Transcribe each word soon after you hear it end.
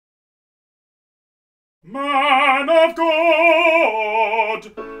Man of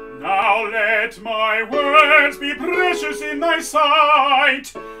God, now let my words be precious in thy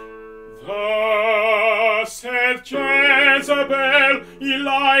sight. Thus saith Jezebel,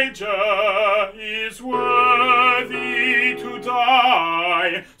 Elijah is worthy to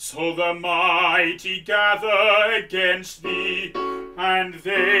die. So the mighty gather against thee, and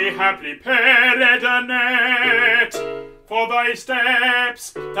they have prepared a net for thy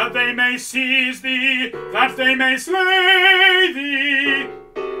steps, that they may seize thee, that they may slay thee.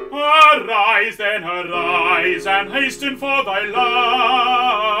 Arise, then arise, and hasten for thy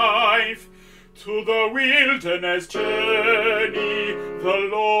life. To the wilderness journey, the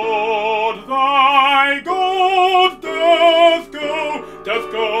Lord thy God doth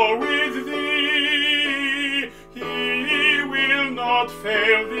go with thee. He will not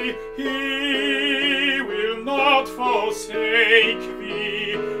fail thee, he will not forsake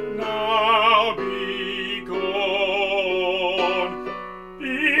thee. Now begone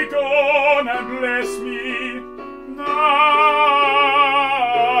and bless me. Now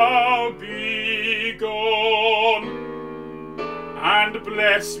begone and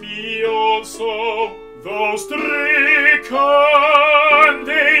bless me also. Though stricken,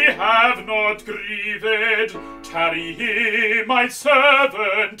 they have not grieved. Tarry, my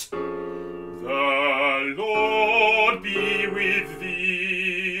servant. The Lord be with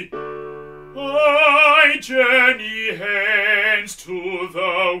thee. I journey hence to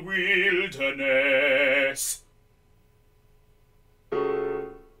the wilderness.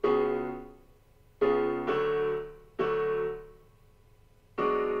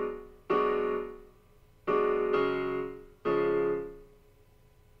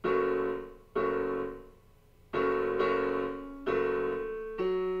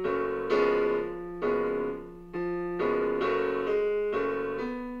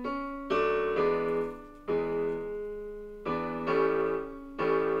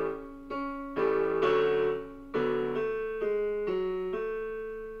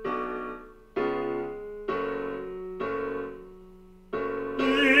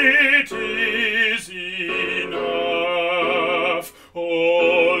 It is enough.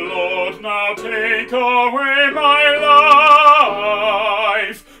 Oh Lord, now take away my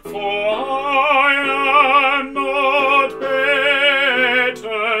life, for I am not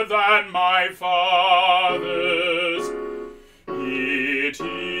better than my fathers. It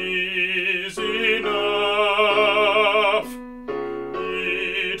is enough.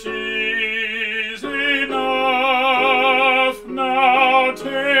 It is enough. Now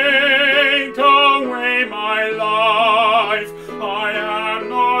take away my life. I am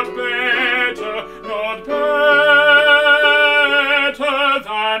not better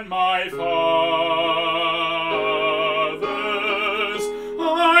than my fathers.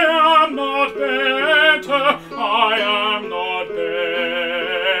 I am not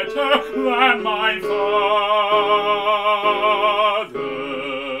better than my fathers.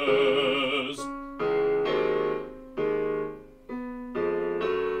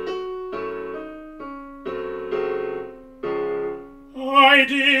 I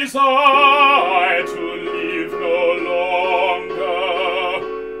desire to live no longer.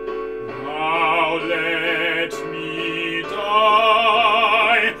 Now let me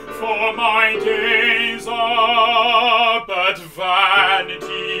die, for my days are but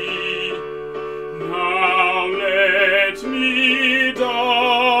vanity. Now let me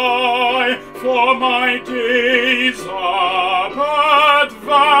die, for my days are but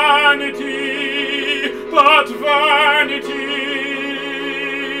vanity, but vanity.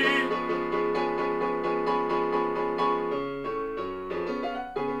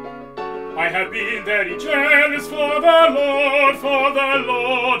 I have been very jealous for the Lord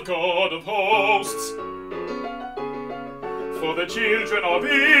God of hosts. For the children of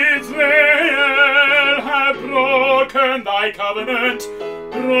Israel have broken thy covenant,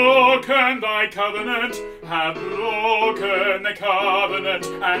 have broken the covenant,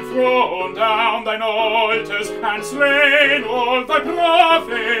 and thrown down thine altars, and slain all thy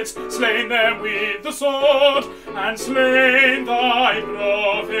prophets, slain them with the sword, and slain thy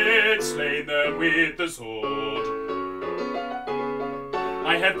prophets, slain them with the sword.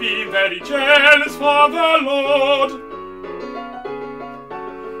 I have been very jealous for the Lord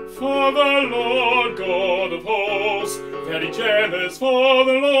God of hosts, very jealous for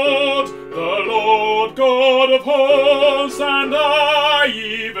the Lord God of hosts, and I,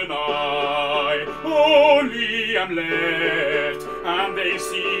 even I, only am left, and they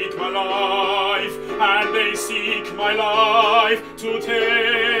seek my life, to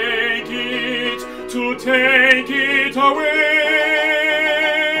take it away.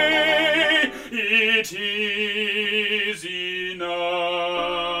 It is enough.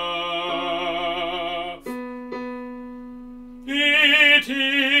 It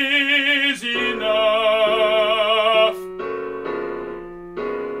is enough.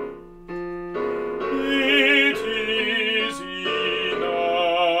 It is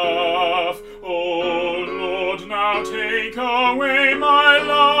enough. Oh Lord, now take away my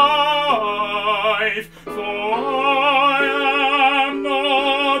life, for I am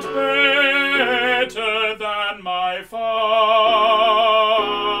not better than my fathers.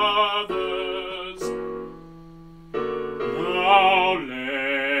 Now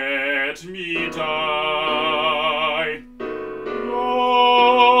let me die.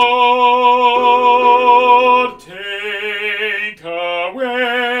 Lord, take away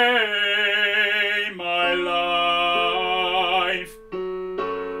my life.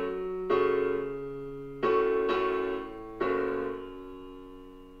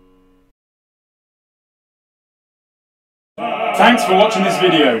 Thanks for watching this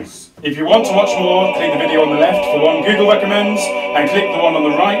video. If you want to watch more, click the video on the left for one Google recommends, and click the one on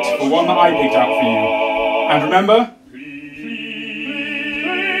the right for one that I picked out for you. And remember,